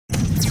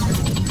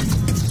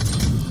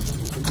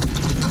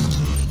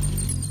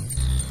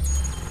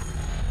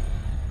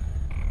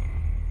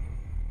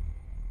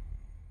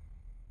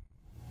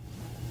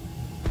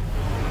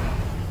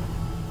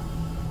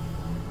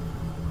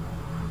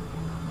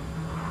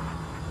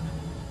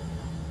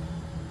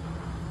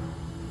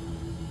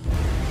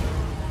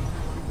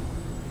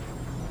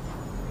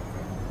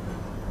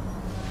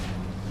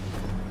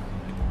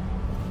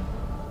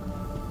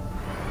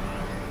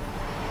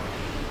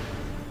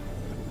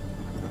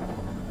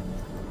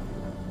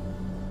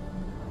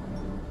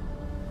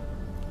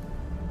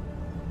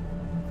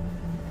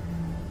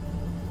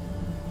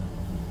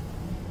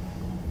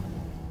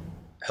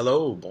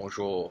Hello,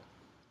 bonjour.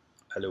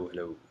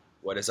 Hello.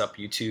 What is up,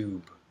 YouTube?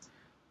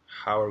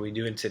 How are we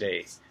doing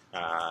today?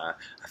 I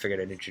figured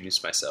I'd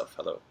introduce myself.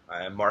 Hello,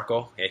 I am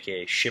Marco,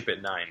 aka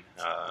ShipIT9,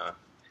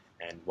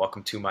 and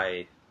welcome to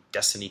my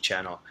Destiny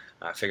channel.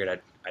 I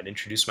figured I'd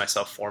introduce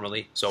myself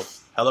formally. So,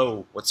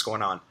 hello, what's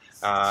going on?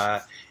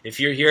 If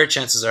you're here,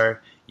 chances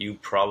are you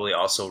probably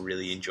also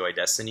really enjoy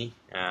Destiny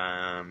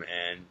and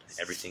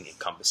everything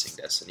encompassing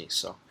Destiny.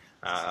 So,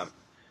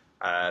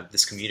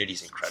 this community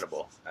is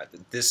incredible.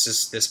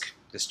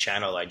 This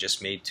channel I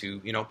just made to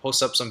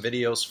post up some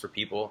videos for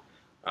people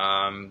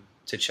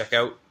to check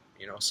out.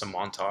 Some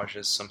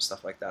montages, some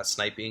stuff like that,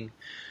 sniping.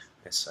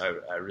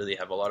 I really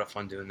have a lot of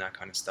fun doing that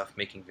kind of stuff,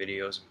 making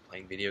videos and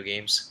playing video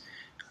games.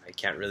 I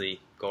can't really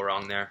go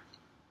wrong there.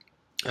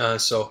 A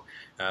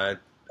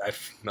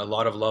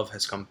lot of love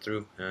has come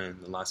through in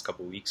the last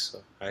couple of weeks.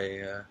 So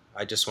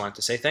I just wanted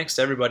to say thanks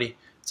to everybody.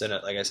 It's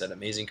like I said,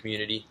 amazing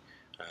community.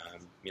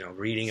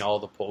 Reading all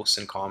the posts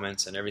and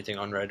comments and everything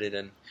on Reddit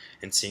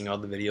and seeing all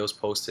the videos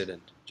posted,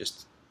 and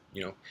just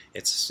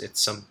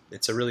it's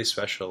a really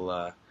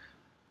special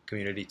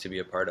community to be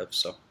a part of.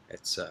 So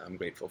I'm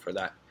grateful for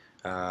that.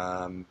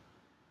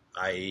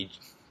 I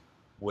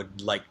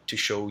would like to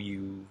show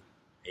you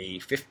a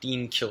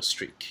 15 kill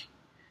streak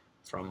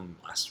from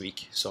last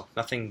week. So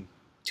nothing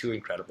too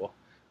incredible.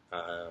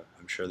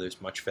 I'm sure there's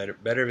much better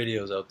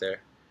videos out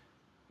there.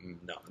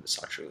 No,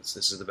 that's not true.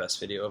 This is the best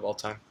video of all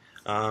time.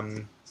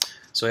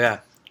 So yeah,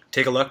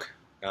 take a look,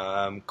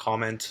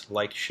 comment,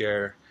 like,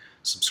 share,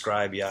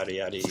 subscribe, yada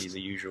yada, the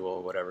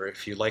usual, whatever.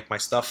 If you like my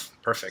stuff,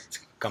 perfect,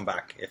 come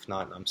back. If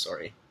not, I'm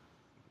sorry.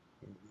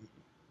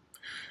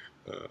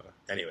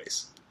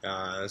 Anyways,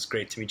 it's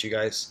great to meet you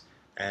guys,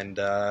 and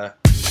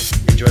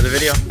enjoy the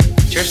video.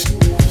 Cheers!